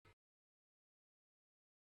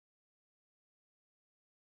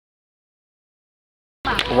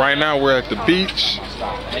Right now we're at the beach,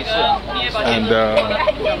 and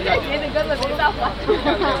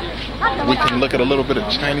we can look at a little bit of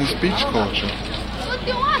Chinese beach culture.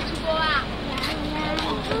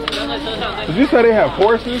 Did you say they have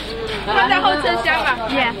horses?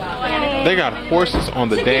 Yeah. They got horses on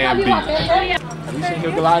the damn beach. Have you seen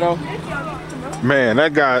Hilgalado? Man,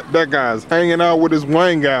 that guy's hanging out with his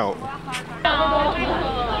wang out.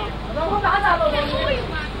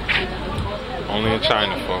 Only in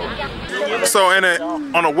China, folks. So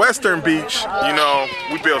on a western beach, you know,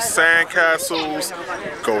 we build sand castles,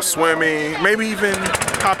 go swimming, maybe even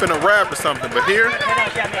hop in a raft or something. But here,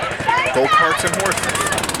 go-karts and horses.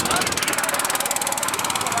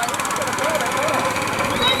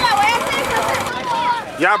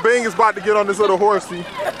 Y'all Bing is about to get on this little horsey.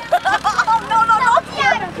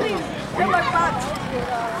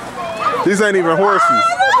 These ain't even horses.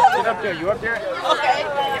 Get up there, you up there? Okay.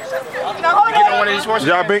 Get on one of these horses?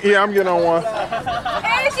 Y'all Bing, yeah, I'm getting on one.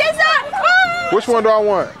 Which one do I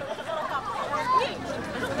want?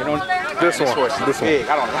 Get on this one. This one. Big.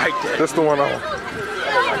 I don't like that. This the one I want.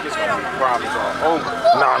 This one problems are over.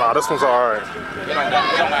 Nah, this one's alright.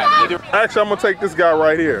 Actually, I'm gonna take this guy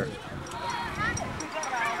right here.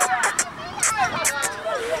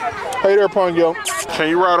 Hey there, Ponyo. Can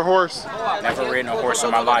you ride a horse? Never ridden a horse in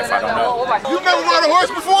my life, I don't know. You never rode a horse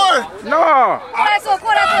before? No!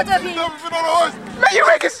 I've never been on a horse. Man, you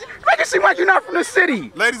make it seem like you're not from the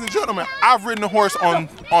city. Ladies and gentlemen, I've ridden a horse on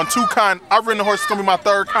two continents. I've ridden a horse, it's gonna be my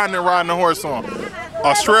third continent riding a horse on.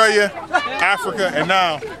 Australia, Africa, and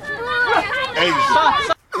now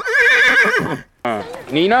Asia.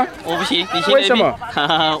 Nina? 我不骑，你骑为什么？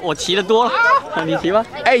我骑的多了，你骑吧。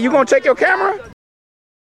 Hey, you gonna take your camera?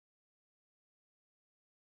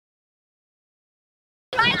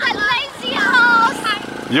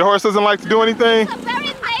 Your horse doesn't like to do anything? It's a very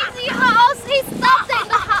lazy horse. He stops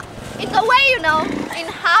in the way, you know, in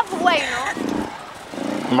halfway, you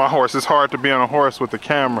know. My horse, it's hard to be on a horse with the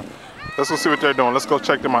camera. Let's go see what they're doing. Let's go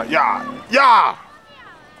check them out. Yeah! Yeah!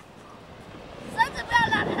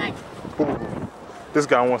 Boo, boo, boo. This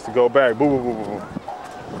guy wants to go back. Boo, boo, boo, boo, boo.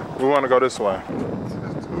 We want to go this way.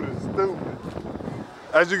 This dude is stupid.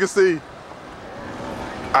 As you can see,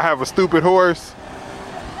 I have a stupid horse.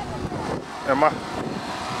 And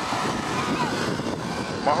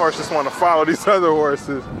my horse just want to follow these other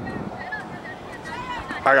horses.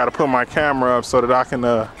 I got to put my camera up so that I can,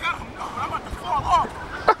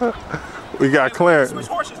 we got clearance. Switch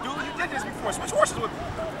horses, dude. You did this before. Switch horses with me.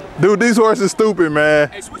 Dude, these horses stupid, man.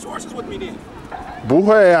 Hey, switch horses with me then.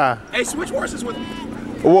 Buhaya. Hey, switch horses with me.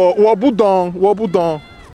 Wo budong, wo budong.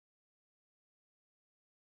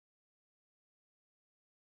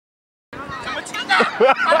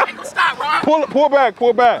 Stop, Ron. Pull back,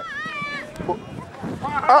 pull back.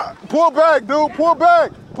 Pull back, dude, pull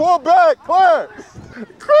back. Pull back, Clarence.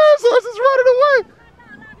 Clarence horse is running away.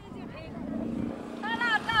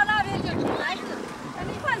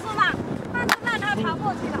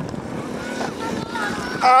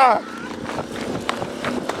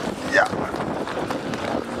 Yeah.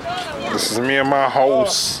 This is me and my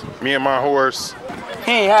horse. Me and my horse.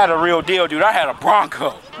 He ain't had a real deal, dude. I had a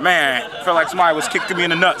Bronco. Man, felt like somebody was kicking me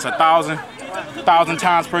in the nuts 1,000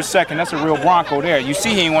 times per second. That's a real Bronco there. You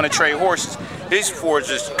see he ain't want to trade horses. These four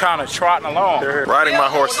just kind of trotting along. Riding my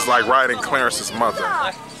horse is like riding Clarence's mother.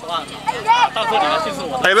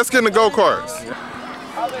 Hey, let's get in the go-karts.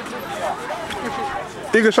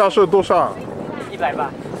 一个小时多少？180。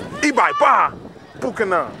180，不可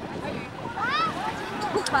能。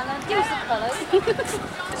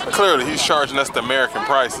Clearly, he's charging us the American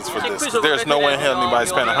prices for this. There's no way in hell anybody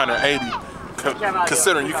spent 180,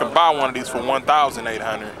 considering you can buy one of these for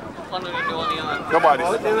 1,800. Nobody.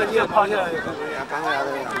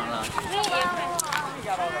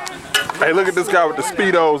 Hey, look at this guy with the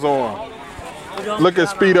Speedos on. Look at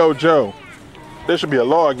Speedo Joe. There should be a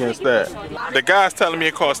law against that. The guy's telling me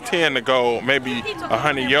it costs 10 to go maybe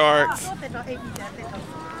 100 yards.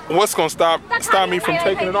 What's gonna stop me from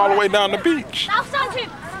taking it all the way down the beach?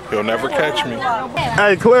 He'll never catch me.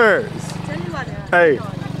 Hey, Clarence. Hey,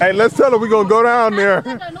 let's tell him we're gonna go down there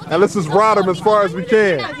and let's just ride him as far as we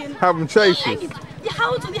can. Have him chase us.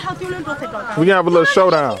 We can have a little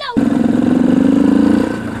showdown.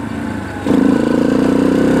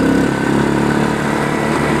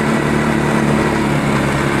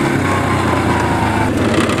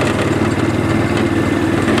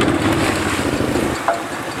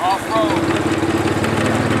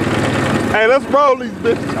 Hey, let's roll these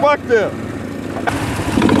bitches. Fuck them.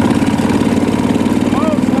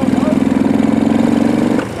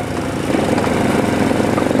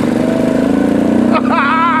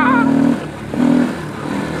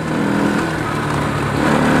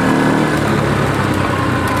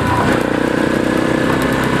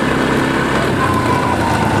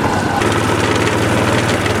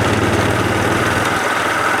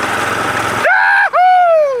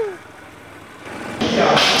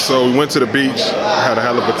 we went to the beach, had a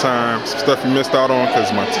hell of a time. Some stuff we missed out on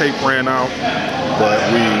because my tape ran out. But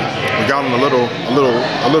we got on a little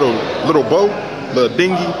boat, little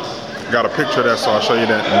dinghy. Got a picture of that, so I'll show you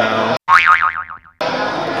that now.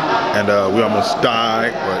 And we almost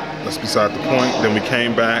died, but that's beside the point. Then we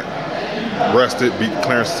came back, rested, beat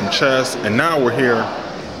Clarence some chess, and now we're here.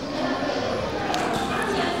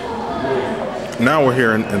 Now we're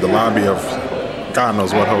here in the lobby of God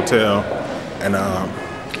knows what hotel, and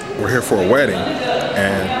we're here for a wedding.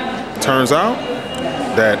 And it turns out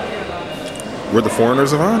that we're the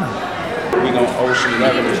foreigners of honor. We gonna Ocean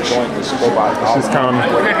 11 this joint is go by. She's counting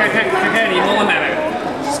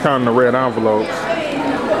the red envelopes.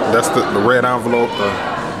 That's the red envelope, the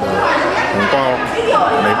ball.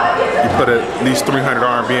 You put at least 300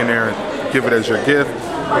 RMB in there and give it as your gift.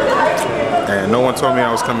 And no one told me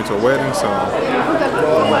I was coming to a wedding, so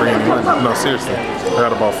I'm bringing money. No, seriously. I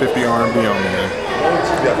got about 50 RMB on me.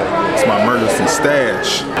 It's my emergency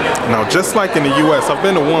stash. Now, just like in the US, I've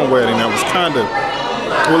been to one wedding that was kind of,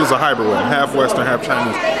 well, it was a hybrid wedding, half Western, half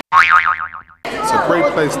Chinese. It's a great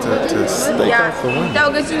place to stay out for women.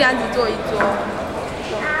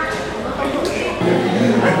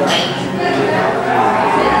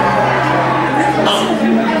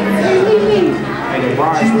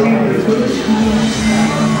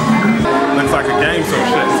 Looks like a game show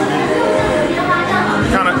shit to me.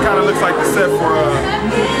 Kind of looks like the set for a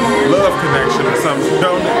Love Connection or something,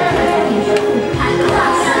 don't it?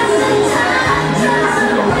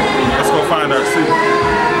 Let's go find our seat.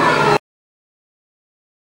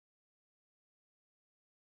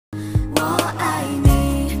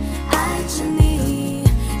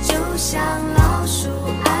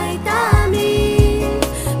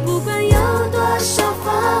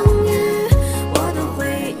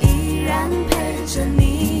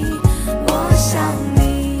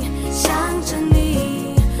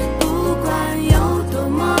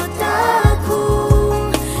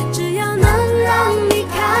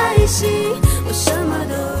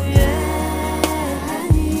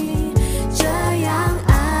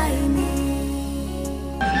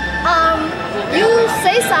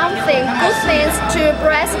 Something good things to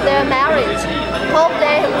bless their marriage. Hope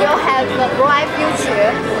they will have a bright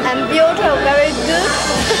future and build a very good,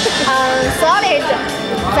 solid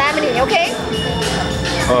family. Okay.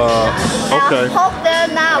 Okay. Hope their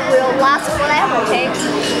love will last forever. Okay.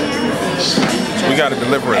 We got to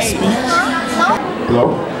deliver a speech.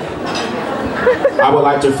 Hello. I would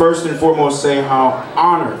like to first and foremost say how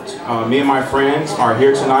honored me and my friends are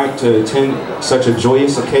here tonight to attend such a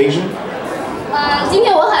joyous occasion. 今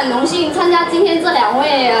天我很荣幸参加今天这两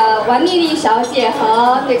位王丽丽小姐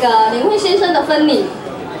和这个林慧先生的婚礼。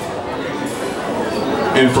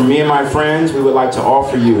And for me and my friends, we would like to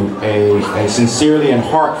offer you a sincerely and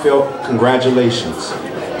heartfelt congratulations.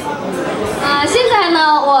 现在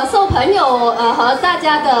呢，我受朋友和大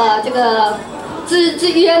家的这个之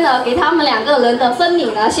约呢，给他们两个人的婚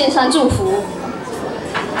礼呢献上祝福。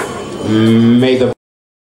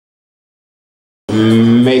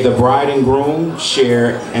May the bride and groom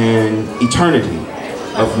share an eternity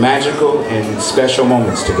of magical and special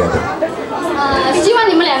moments together. 希望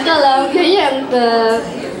你们两个人远远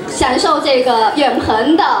享受这个永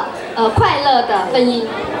恒的快乐的婚姻。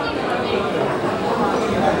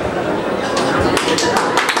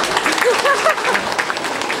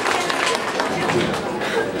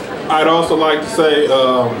I'd also like to say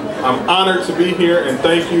I'm honored to be here and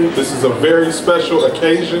thank you. This is a very special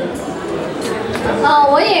occasion.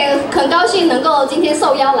 我也很高兴能够今天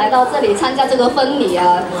受邀来到这里参加这个婚礼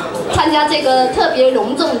参加这个特别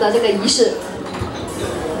隆重的这个仪式。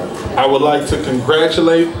I would like to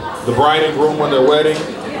congratulate the bride and groom on their wedding.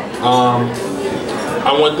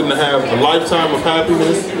 I want them to have a lifetime of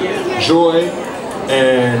happiness, joy,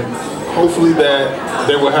 and hopefully that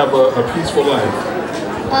they will have a peaceful life.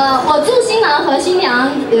 我祝新郎和新娘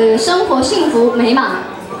生活幸福美满。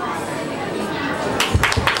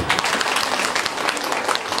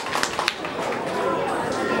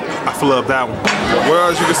I love that one. Well,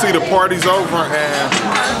 as you can see, the party's over and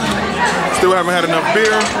still haven't had enough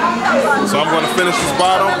beer. So I'm going to finish this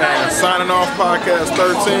bottle and signing off podcast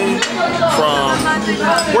 13 from,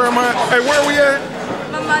 where am I? Hey, where are we at?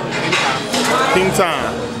 King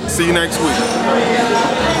Time. See you next week.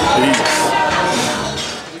 Peace.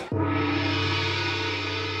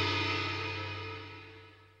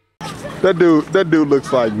 That dude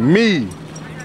looks like me.